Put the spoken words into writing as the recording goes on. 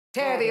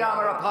Tear the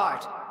armor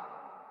apart.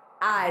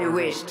 I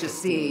wish to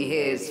see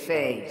his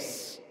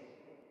face.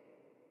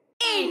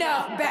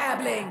 Enough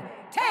babbling!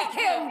 Take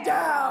him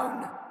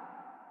down!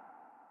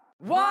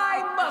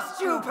 Why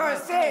must you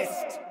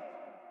persist?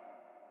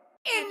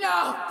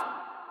 Enough!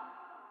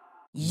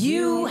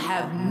 You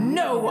have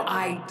no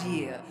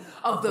idea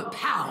of the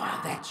power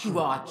that you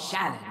are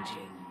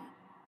challenging.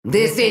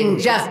 This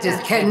injustice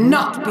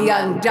cannot be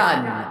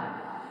undone,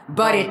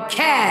 but it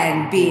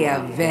can be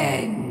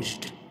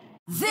avenged.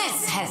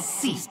 This has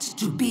ceased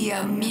to be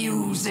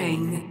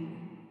amusing.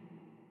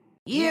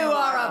 You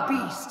are a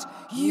beast,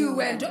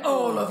 you and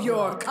all of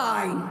your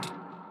kind.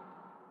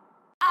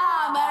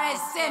 Armor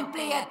is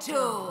simply a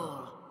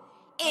tool.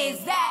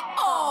 Is that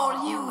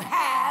all you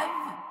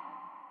have?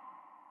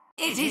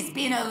 It has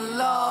been a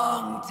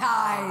long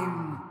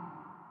time.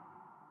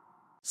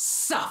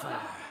 Suffer.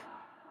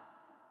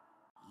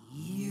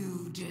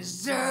 You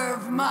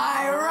deserve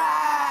my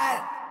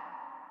wrath.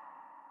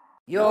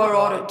 Your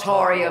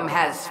auditorium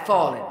has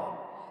fallen.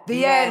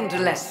 The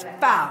endless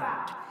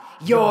found.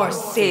 Your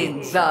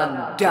sins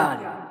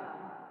undone.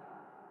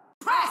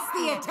 Press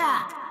the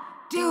attack.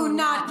 Do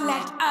not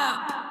let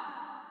up.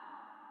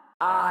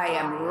 I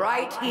am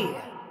right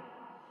here.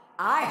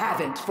 I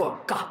haven't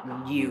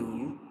forgotten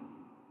you.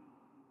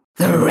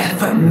 The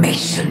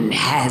Reformation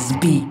has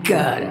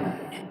begun.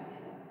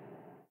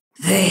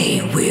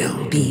 They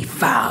will be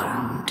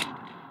found.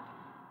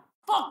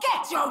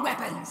 Forget your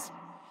weapons!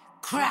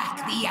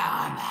 Crack the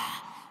armor.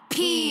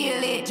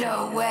 Peel it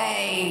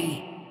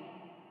away.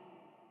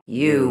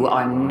 You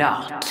are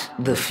not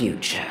the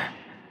future.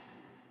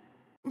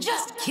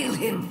 Just kill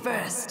him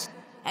first,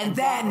 and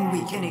then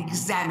we can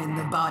examine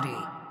the body.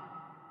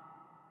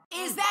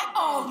 Is that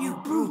all you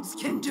brutes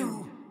can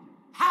do?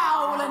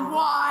 Howl and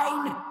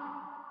whine?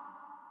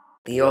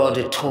 The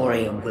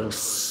auditorium will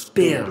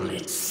spill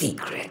its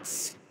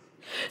secrets.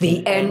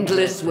 The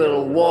Endless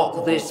will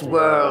walk this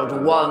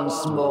world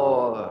once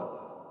more.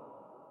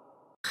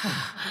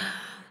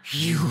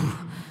 You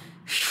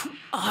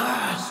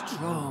are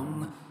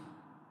strong.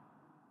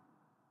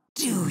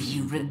 Do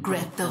you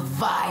regret the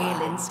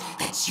violence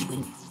that you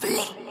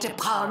inflict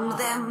upon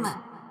them?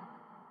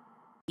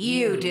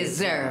 You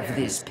deserve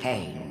this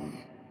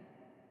pain.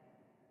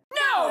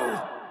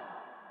 No!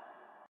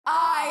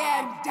 I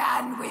am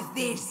done with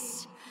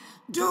this.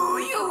 Do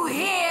you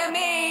hear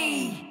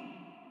me?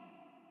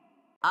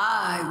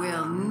 I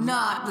will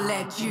not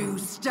let you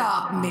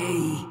stop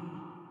me.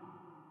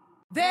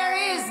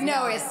 There is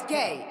no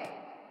escape.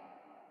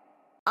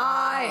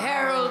 I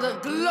herald a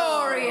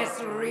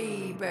glorious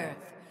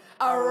rebirth,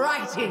 a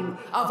righting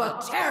of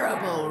a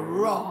terrible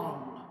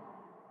wrong.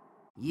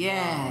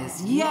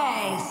 Yes,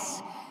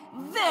 yes,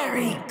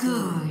 very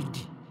good.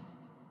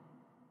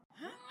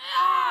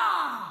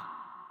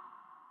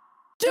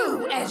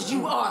 Do as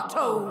you are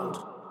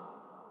told.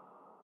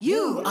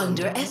 You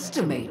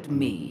underestimate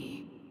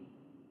me.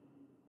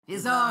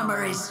 His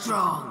armor is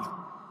strong,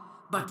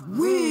 but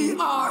we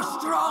are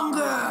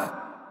stronger.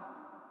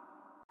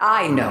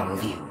 I know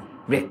of you,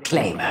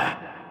 Reclaimer.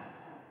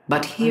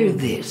 But hear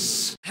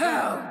this.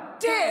 How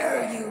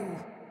dare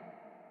you!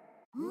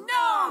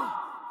 No!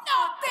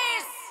 Not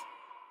this!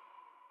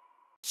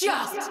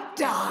 Just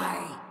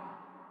die!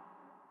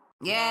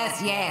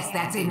 Yes, yes,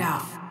 that's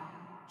enough.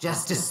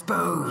 Just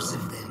dispose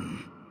of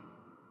them.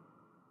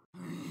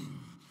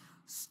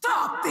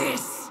 Stop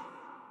this!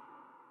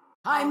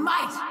 I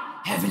might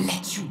have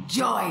let you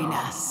join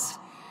us,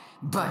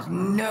 but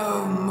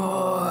no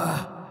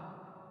more.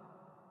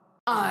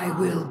 I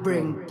will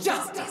bring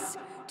justice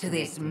to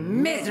this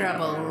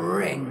miserable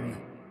ring.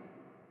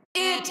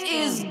 It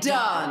is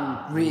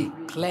done,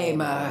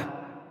 Reclaimer.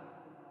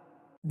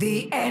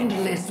 The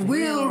Endless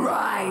will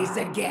rise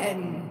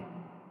again.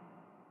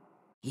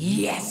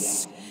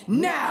 Yes,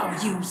 now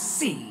you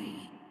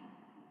see.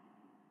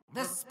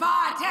 The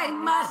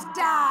Spartan must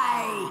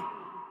die.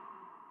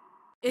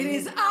 It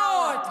is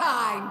our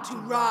time to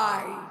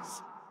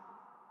rise.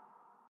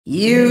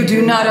 You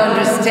do not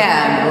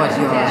understand what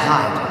you're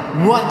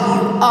hiding, what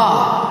you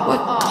are,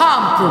 what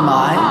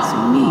compromise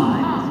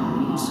means.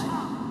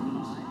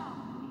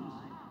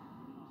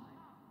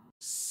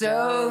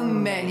 So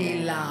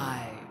many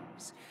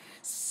lives,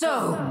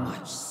 so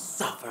much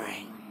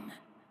suffering.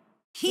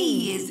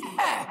 He is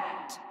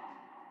hurt.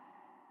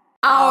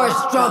 Our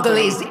struggle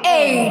is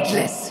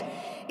ageless.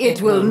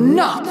 It will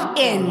not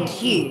end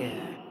here.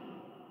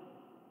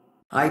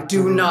 I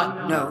do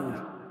not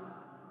know.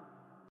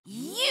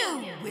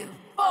 You will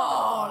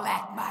fall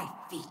at my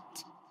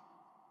feet.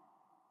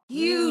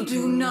 You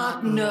do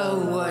not know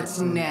what's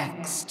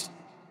next.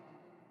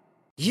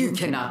 You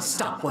cannot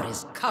stop what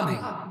is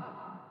coming.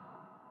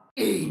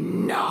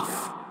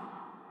 Enough!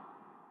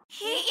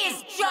 He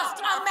is just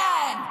a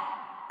man,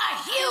 a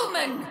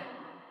human.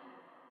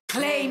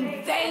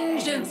 Claim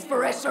vengeance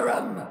for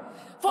Escharum,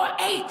 for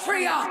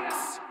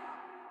Atriox.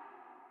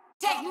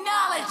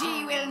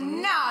 Technology will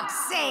not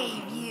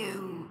save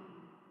you.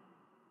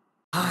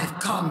 I've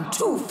come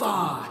too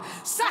far,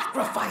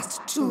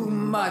 sacrificed too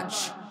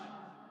much.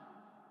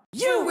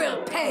 You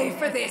will pay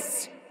for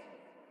this.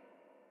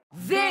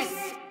 This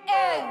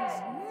ends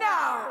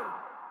now!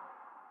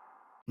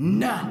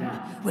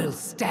 None will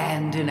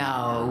stand in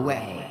our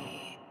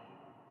way.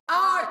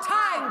 Our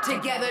time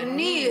together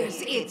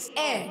nears its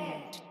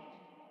end.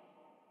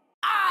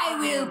 I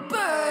will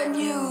burn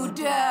you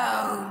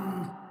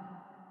down.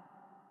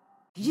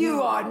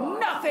 You are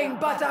nothing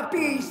but a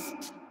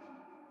beast.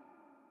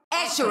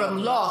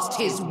 Escharum lost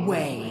his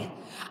way.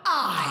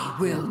 I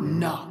will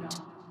not.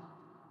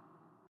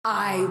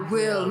 I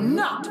will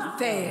not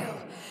fail.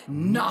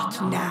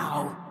 Not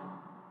now.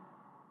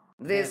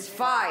 This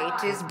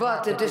fight is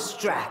but a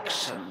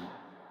distraction.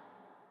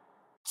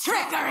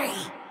 Trickery!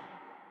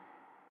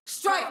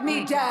 Strike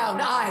me down,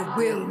 I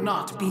will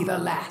not be the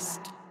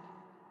last.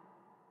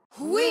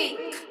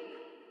 Weak!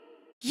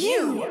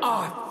 You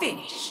are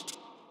finished.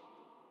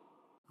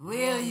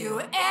 Will you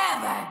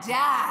ever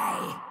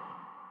die?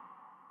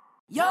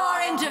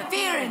 Your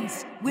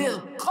interference will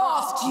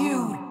cost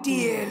you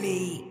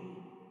dearly.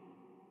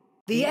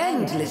 The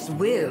Endless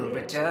will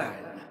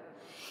return.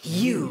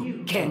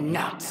 You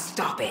cannot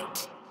stop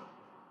it.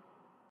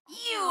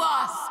 You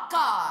are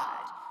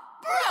scarred,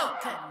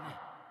 broken,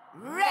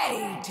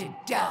 ready to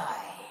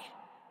die.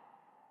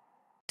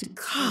 To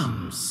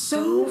come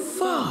so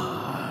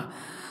far,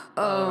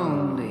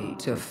 only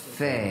to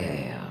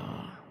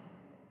fail.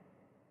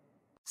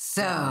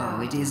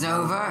 So it is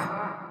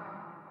over?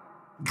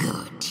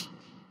 Good.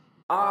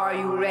 Are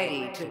you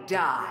ready to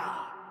die?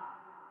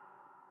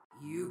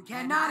 You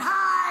cannot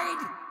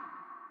hide!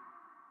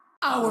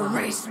 Our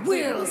race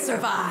will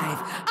survive.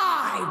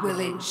 I will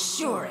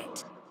ensure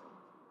it.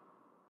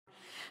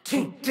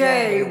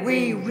 Today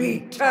we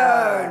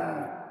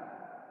return.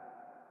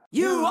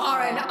 You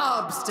are an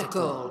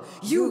obstacle.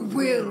 You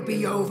will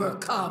be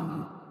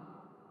overcome.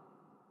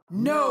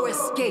 No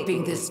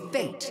escaping this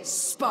fate,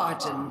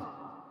 Spartan.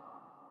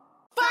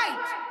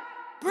 Fight!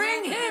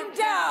 Bring him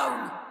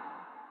down!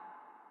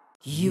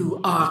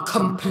 You are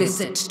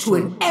complicit to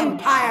an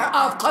empire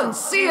of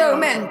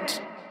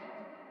concealment!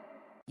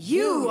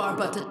 You are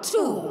but a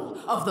tool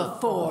of the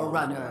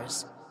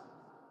Forerunners.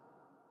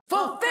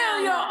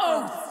 Fulfill your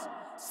oath!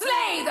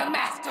 Slay the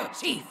Master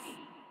Chief!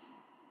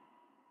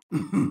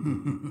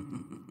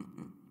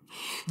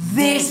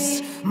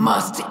 This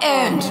must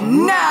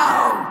end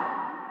now!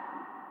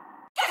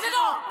 Get it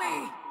off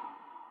me!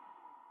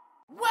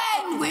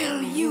 When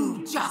will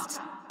you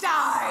just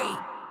die?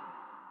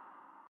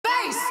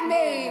 Face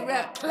me,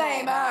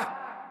 Reclaimer!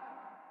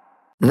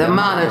 The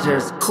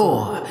Monitor's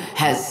core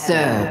has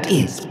served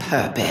its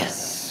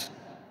purpose.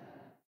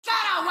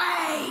 Get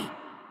away!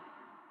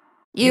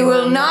 You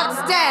will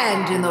not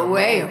stand in the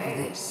way of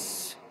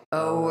this.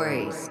 A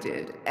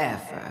wasted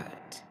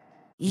effort.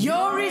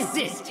 Your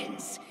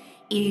resistance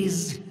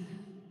is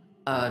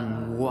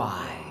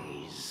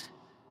unwise.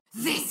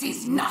 This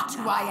is not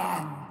who I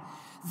am.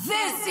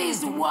 This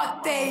is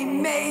what they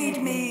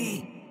made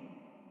me.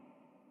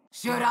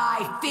 Should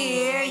I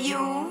fear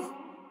you?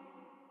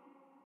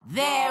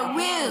 There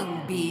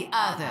will be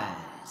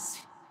others.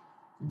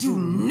 Do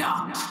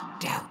not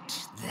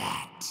doubt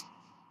that.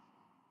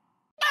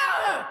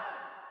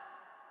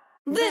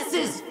 This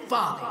is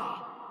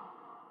folly,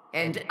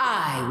 and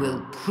I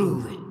will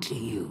prove it to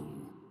you.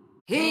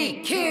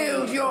 He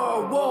killed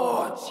your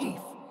war chief.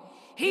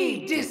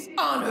 He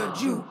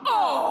dishonored you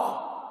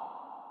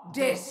all.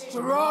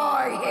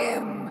 Destroy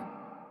him.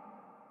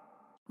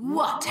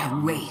 What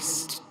a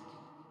waste.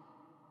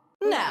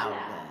 Now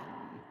then,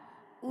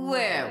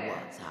 where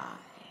was I?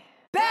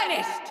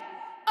 Banished!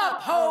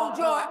 Uphold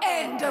your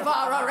end of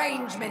our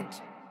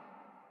arrangement.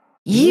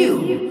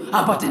 You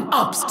are but an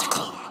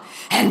obstacle,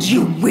 and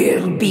you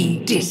will be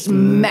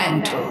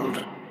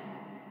dismantled.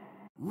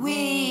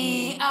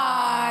 We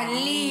are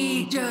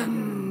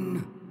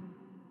Legion.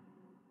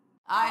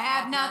 I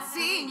have not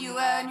seen you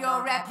earn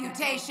your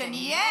reputation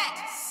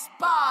yet,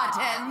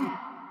 Spartan.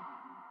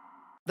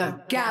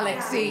 The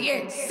galaxy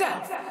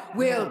itself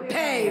will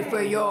pay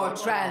for your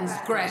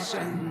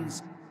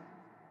transgressions.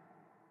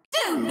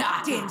 Do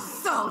not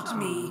insult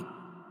me.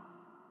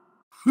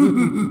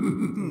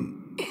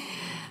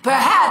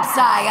 Perhaps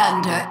I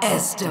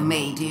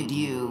underestimated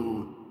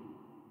you.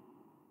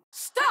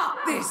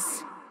 Stop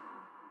this!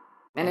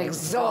 An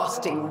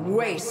exhausting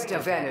waste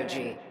of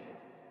energy.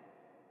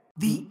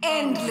 The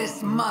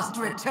Endless must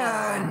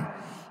return.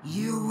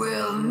 You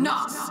will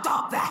not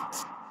stop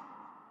that.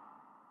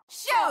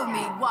 Show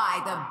me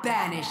why the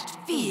Banished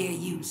fear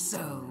you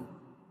so.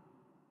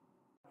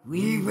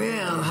 We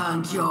will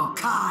hunt your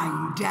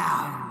kind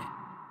down.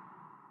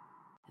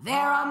 There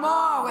are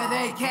more where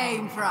they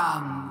came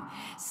from.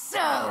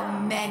 So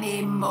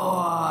many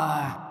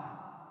more.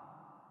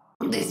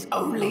 This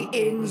only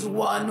ends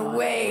one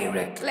way,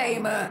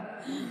 Reclaimer.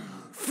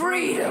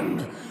 Freedom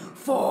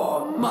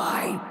for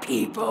my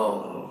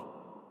people.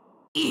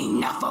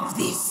 Enough of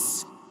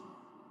this.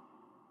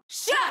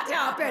 Shut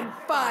up and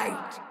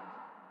fight.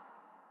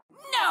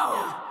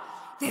 No!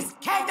 This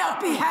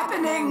cannot be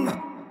happening!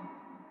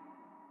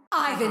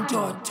 I've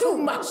endured too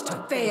much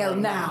to fail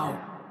now.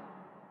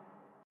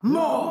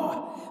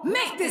 More!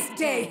 Make this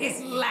day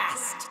his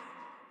last!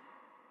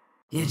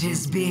 It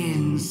has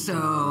been so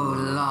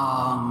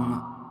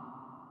long.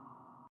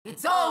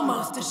 It's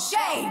almost a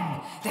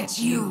shame that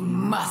you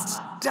must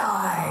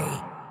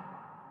die.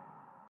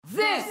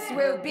 This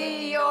will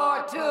be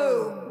your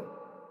tomb.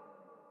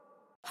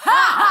 Ha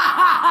ha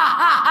ha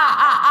ha ha!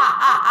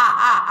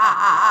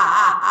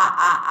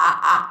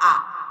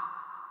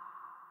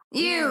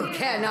 You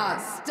cannot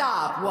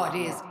stop what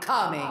is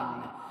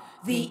coming.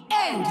 The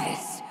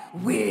endless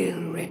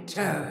will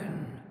return.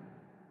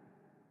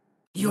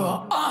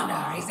 Your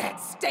honor is at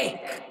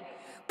stake.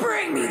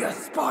 Bring me the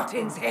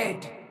Spartan's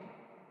head.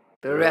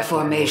 The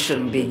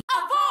Reformation begins.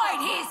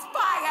 Avoid his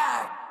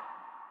fire!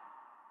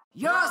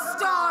 Your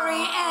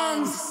story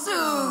ends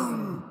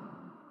soon.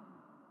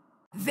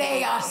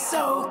 They are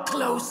so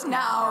close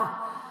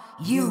now.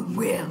 You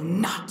will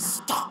not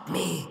stop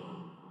me.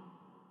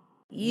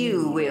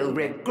 You will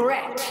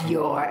regret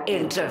your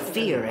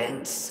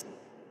interference.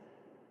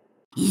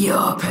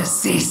 Your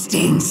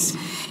persistence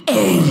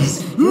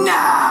ends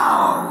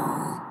now!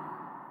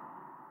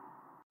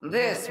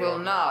 This will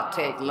not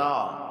take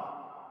long.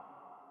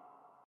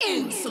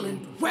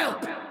 Insolent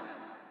whelp!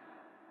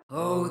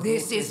 Oh,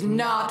 this is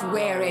not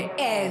where it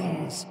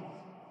ends.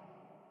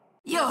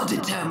 Your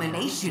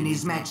determination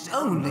is matched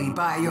only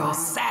by your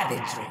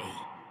savagery.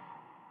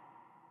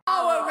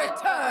 Our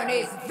return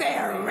is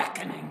their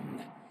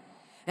reckoning,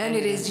 and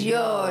it is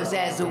yours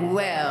as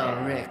well,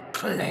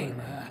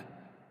 Reclaimer.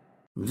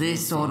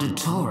 This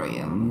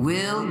auditorium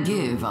will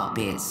give up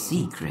its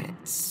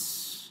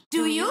secrets.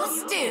 Do you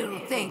still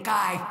think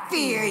I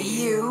fear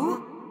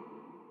you?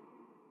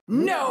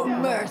 No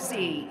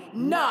mercy,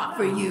 not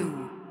for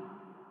you.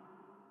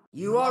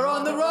 You are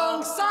on the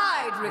wrong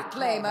side,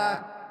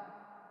 Reclaimer.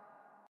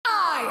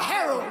 I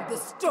herald the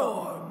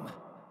storm.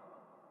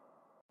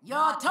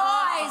 Your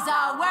toys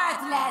are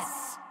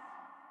worthless.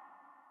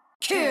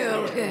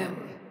 Kill him.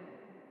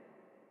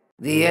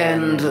 The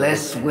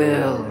endless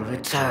will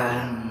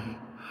return.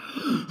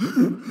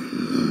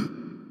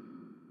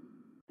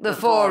 The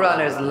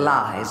Forerunner's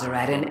lies are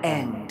at an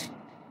end.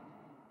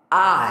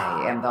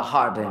 I am the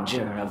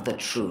Harbinger of the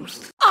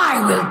truth.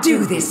 I will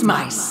do this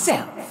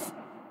myself.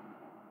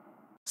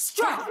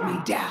 Strike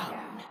me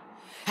down,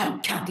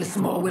 and countless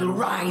more will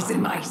rise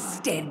in my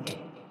stead.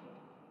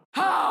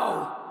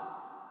 How?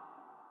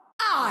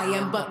 I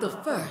am but the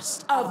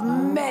first of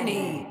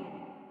many.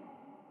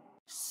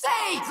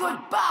 Say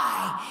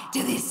goodbye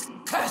to this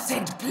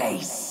cursed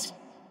place.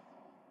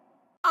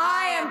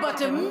 I am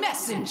but a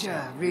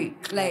messenger,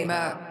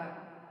 Reclaimer.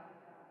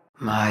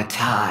 My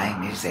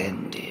time is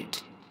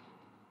ended.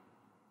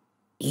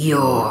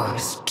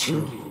 Yours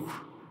too.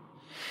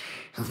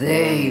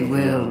 They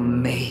will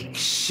make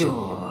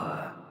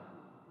sure.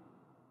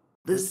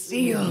 The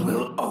seal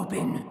will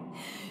open,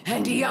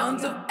 and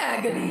eons of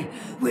agony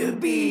will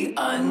be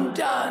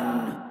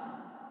undone.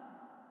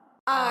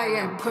 I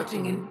am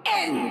putting an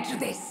end to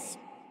this.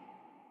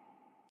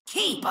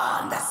 Keep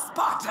on the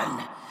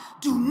Spartan.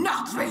 Do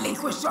not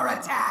relinquish your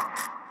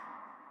attack.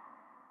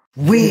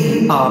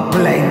 We are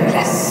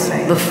blameless.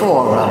 The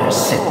Forerunner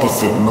set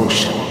this in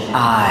motion.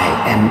 I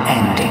am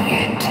ending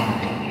it.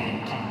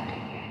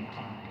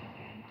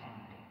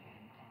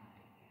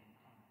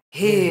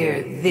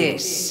 Hear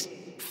this,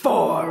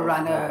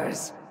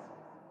 Forerunners.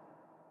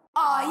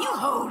 Are you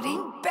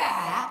holding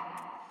back?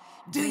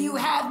 Do you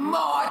have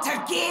more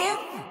to give?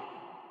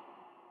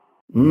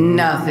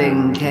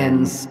 Nothing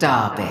can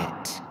stop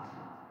it.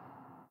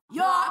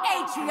 Your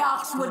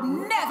Atriox would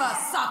never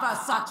suffer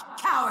such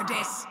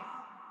cowardice.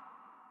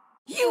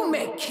 You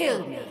may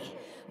kill me,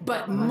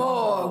 but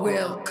more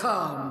will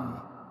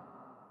come.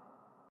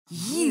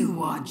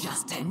 You are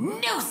just a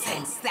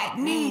nuisance that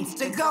needs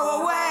to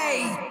go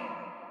away.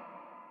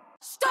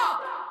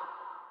 Stop!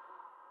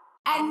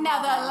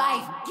 Another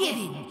life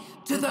given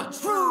to the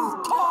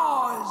true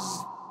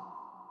cause.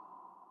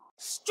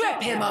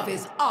 Strip him of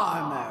his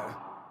armor.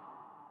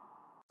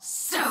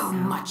 So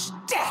much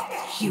death,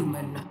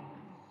 human.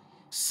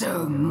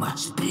 So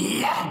much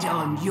blood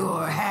on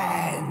your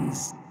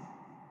hands.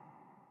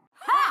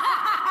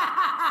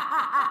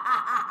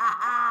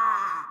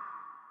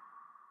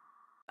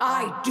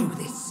 I do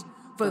this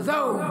for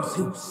those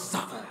who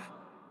suffer.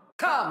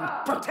 Come,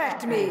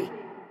 protect me.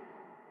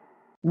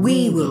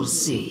 We will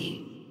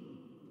see.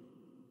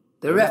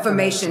 The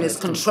Reformation is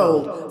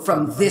controlled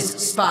from this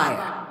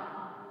spire.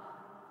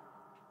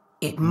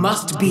 It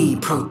must be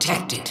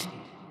protected.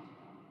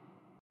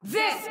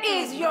 This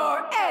is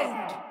your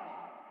end!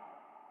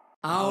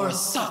 Our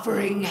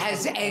suffering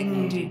has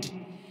ended.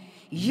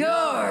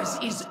 Yours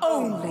is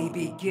only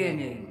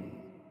beginning.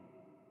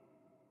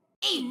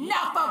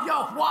 Enough of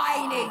your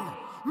whining!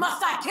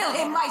 Must I kill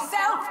him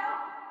myself?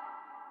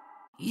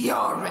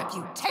 Your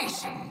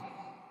reputation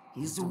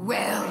is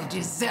well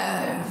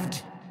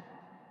deserved.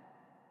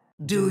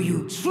 Do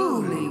you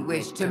truly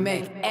wish to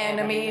make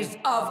enemies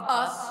of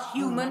us,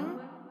 human?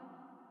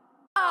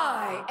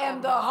 I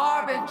am the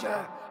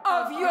Harbinger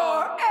of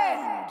your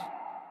end!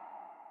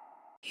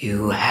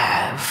 You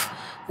have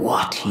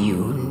what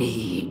you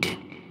need.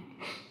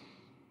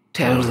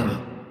 Tell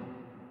them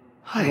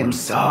I am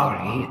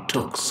sorry it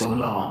took so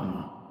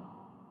long.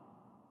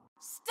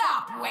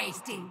 Stop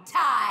wasting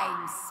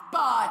time,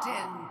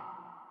 Spartan!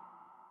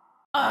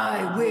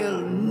 I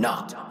will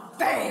not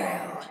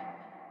fail!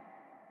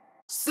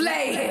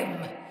 Slay him,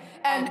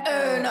 and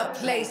earn a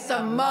place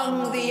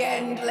among the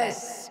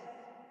Endless.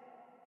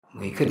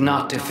 We could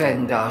not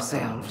defend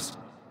ourselves.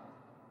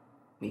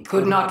 We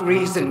could not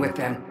reason with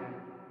them.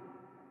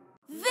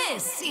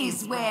 This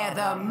is where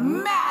the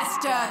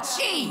Master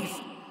Chief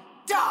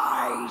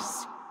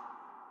dies!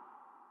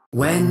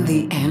 When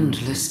the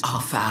Endless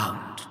are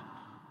found,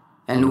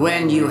 and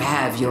when you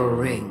have your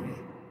ring,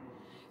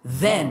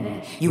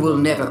 then you will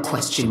never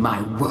question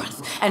my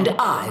worth, and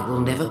I will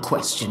never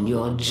question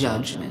your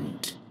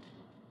judgment.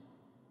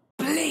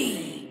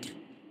 Bleed!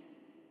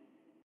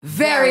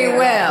 Very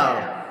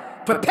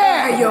well!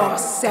 Prepare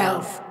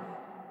yourself!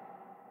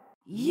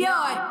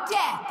 Your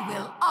death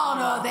will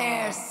honor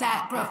their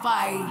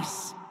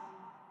sacrifice.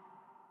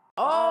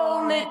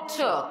 All it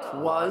took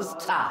was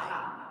time.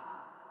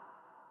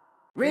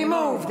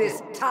 Remove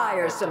this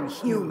tiresome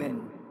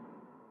human.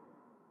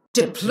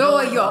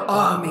 Deploy your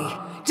army.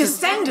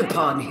 Descend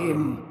upon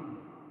him.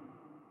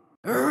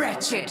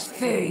 Wretched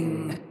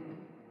thing.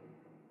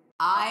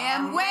 I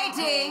am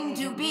waiting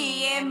to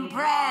be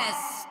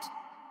impressed.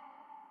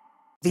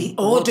 The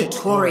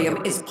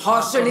auditorium is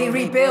partially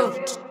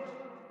rebuilt.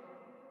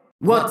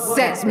 What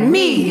sets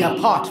me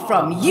apart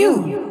from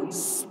you,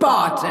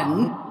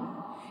 Spartan,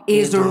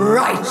 is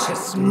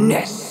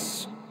righteousness.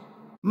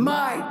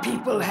 My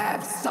people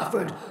have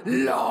suffered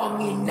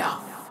long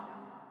enough.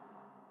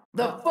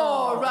 The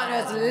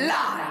Forerunner's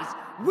lies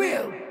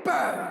will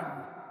burn.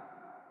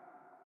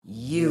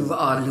 You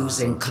are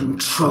losing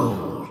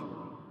control.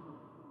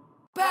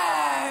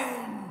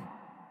 Burn!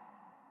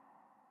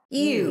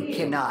 You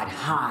cannot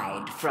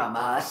hide from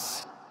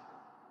us.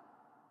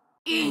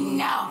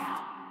 Enough!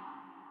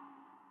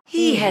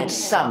 He had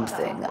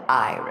something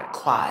I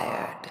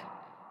required.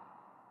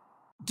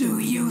 Do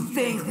you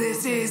think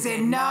this is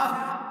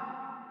enough?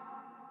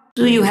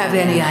 Do you have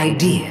any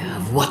idea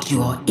of what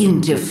you're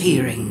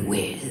interfering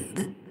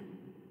with?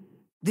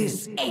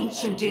 This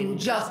ancient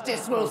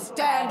injustice will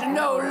stand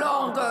no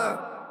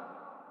longer.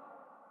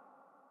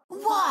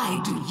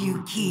 Why do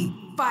you keep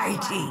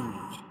fighting?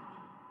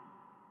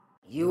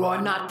 You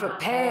are not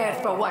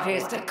prepared for what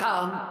is to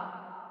come.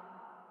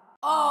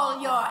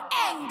 All your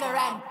anger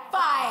and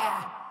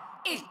fire,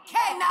 it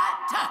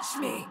cannot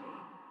touch me.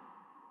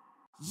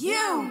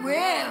 You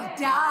will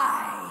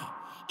die,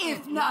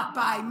 if not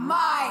by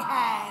my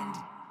hand,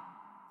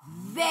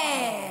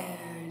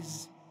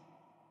 theirs.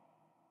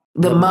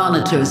 The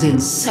Monitor's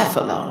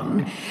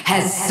encephalon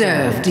has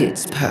served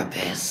its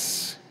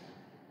purpose.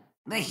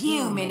 The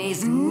human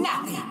is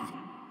nothing.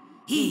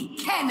 He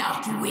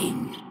cannot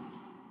win.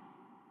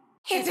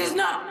 It is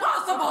not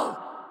possible!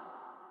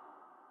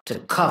 To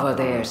cover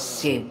their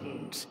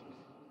sins,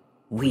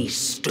 we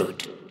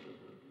stood.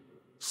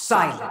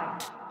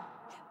 Silent,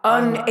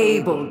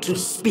 unable to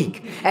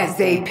speak as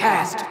they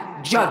passed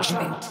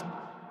judgment.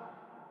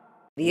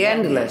 The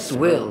Endless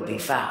will be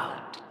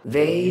found.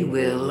 They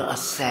will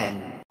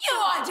ascend. You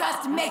are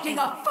just making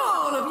a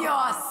fool of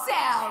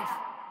yourself!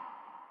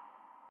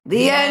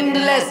 The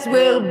Endless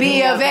will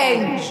be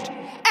avenged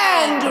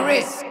and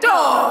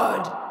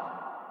restored!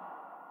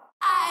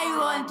 I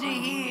want to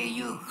hear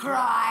you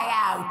cry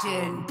out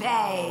in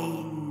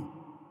pain.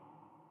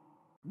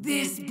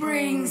 This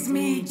brings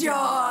me joy.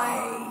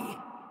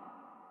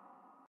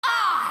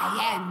 I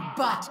am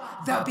but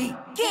the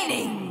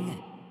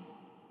beginning.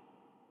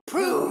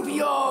 Prove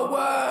your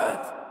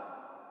worth.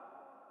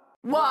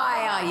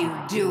 Why are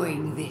you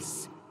doing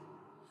this?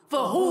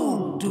 For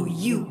whom do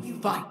you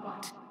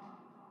fight?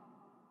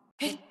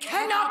 It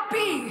cannot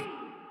be!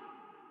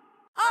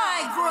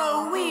 I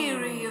grow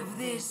weary of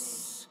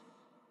this.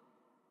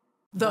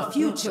 The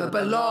future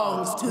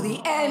belongs to the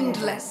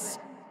Endless.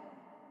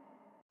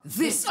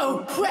 This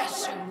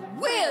oppression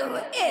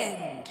will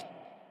end.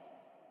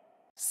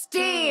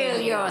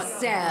 Steel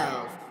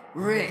yourself,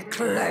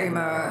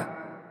 Reclaimer.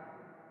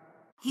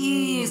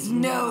 He is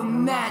no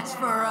match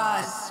for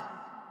us.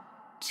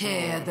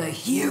 Tear the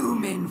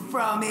human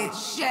from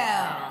its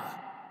shell.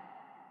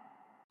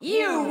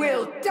 You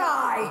will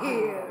die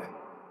here.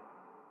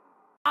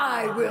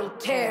 I will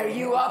tear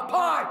you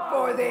apart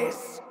for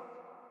this.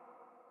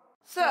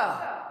 So,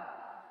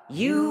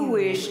 you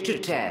wish to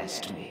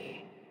test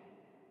me.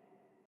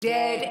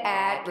 Dead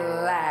at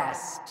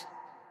last.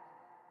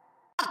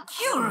 A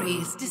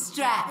curious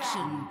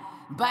distraction,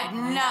 but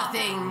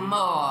nothing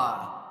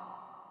more.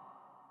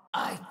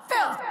 I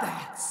felt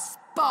that,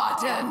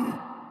 Spartan.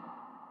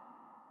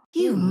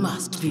 You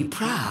must be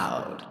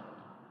proud.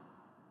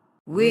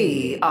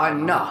 We are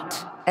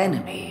not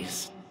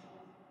enemies.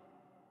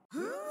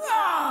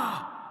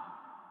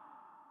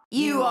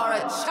 You are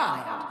a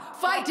child,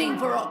 fighting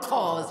for a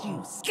cause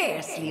you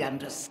scarcely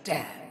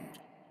understand.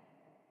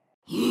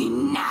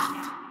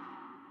 Enough!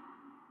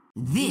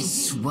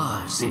 This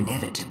was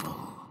inevitable.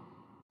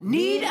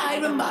 Need I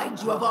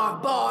remind you of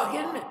our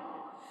bargain?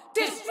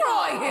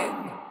 Destroy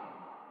him!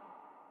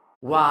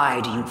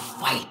 Why do you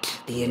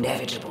fight the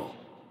inevitable.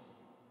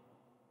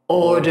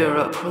 Order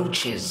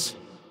approaches.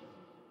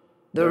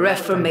 The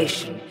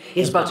Reformation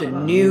is but a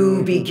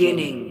new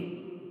beginning.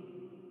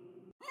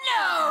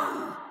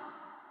 No!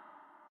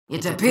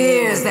 It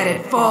appears that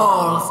it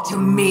falls to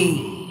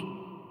me.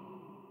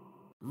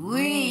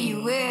 We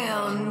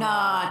will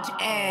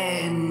not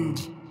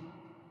end.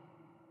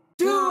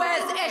 Do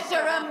as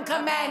Escharum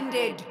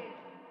commanded.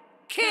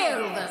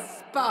 Kill the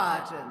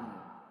Spartan.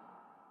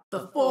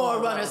 The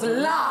Forerunner's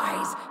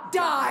lies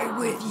die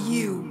with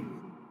you.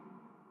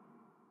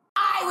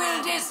 I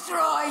will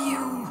destroy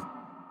you.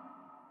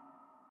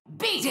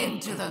 Beat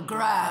him to the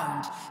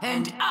ground,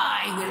 and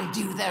I will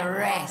do the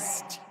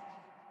rest.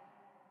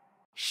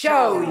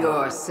 Show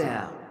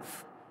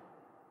yourself.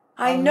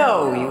 I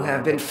know you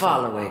have been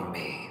following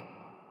me.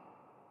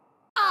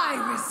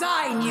 I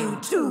resign you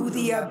to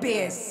the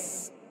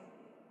abyss.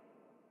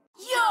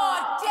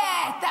 Your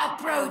death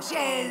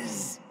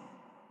approaches.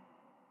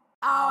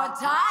 Our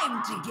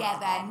time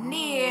together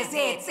nears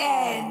its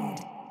end.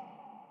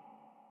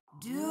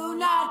 Do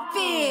not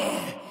fear.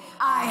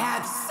 I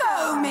have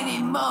so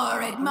many more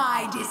at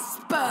my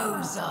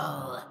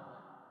disposal.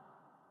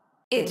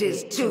 It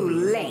is too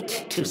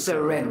late to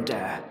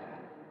surrender.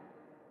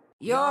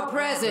 Your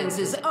presence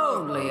is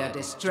only a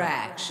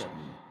distraction.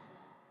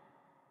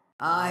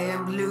 I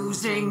am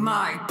losing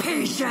my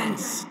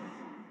patience.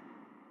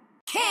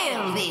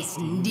 Kill this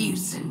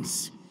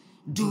nuisance.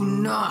 Do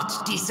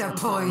not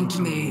disappoint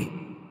me.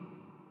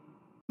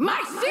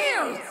 My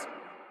shields!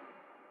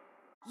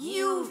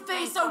 You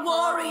face a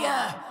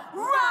warrior.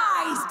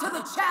 Rise to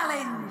the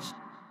challenge.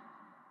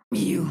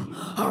 You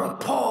are a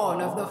pawn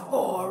of the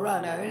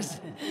Forerunners.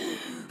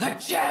 A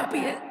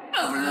champion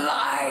of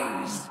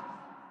lies.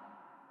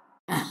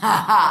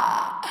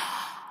 I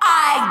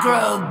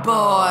grow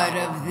bored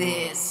of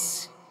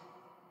this.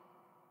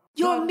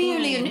 You're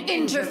merely an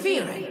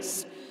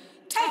interference.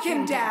 Take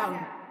him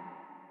down.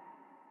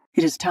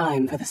 It is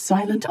time for the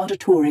silent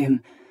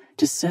auditorium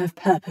to serve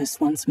purpose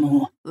once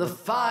more. The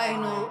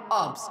final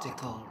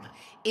obstacle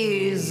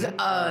is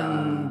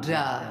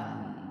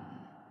undone.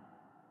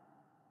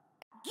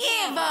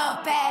 Give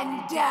up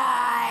and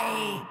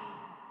die!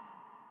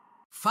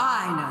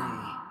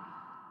 Finally.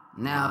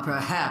 Now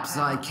perhaps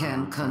I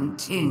can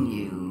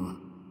continue.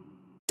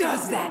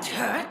 Does that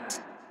hurt?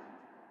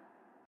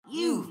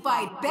 You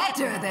fight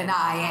better than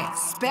I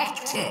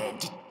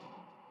expected.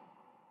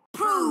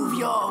 Prove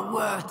your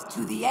worth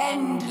to the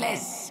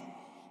endless.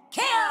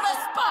 Kill the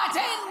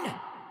Spartan!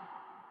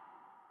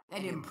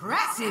 An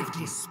impressive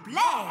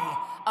display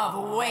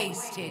of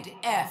wasted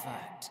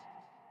effort.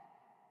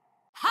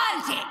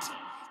 Hunt it!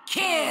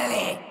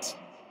 Kill it!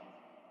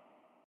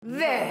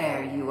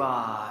 There you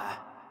are.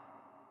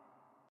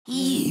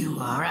 You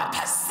are a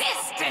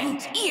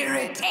persistent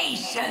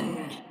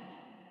irritation.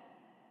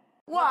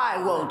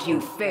 Why won't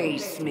you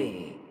face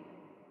me?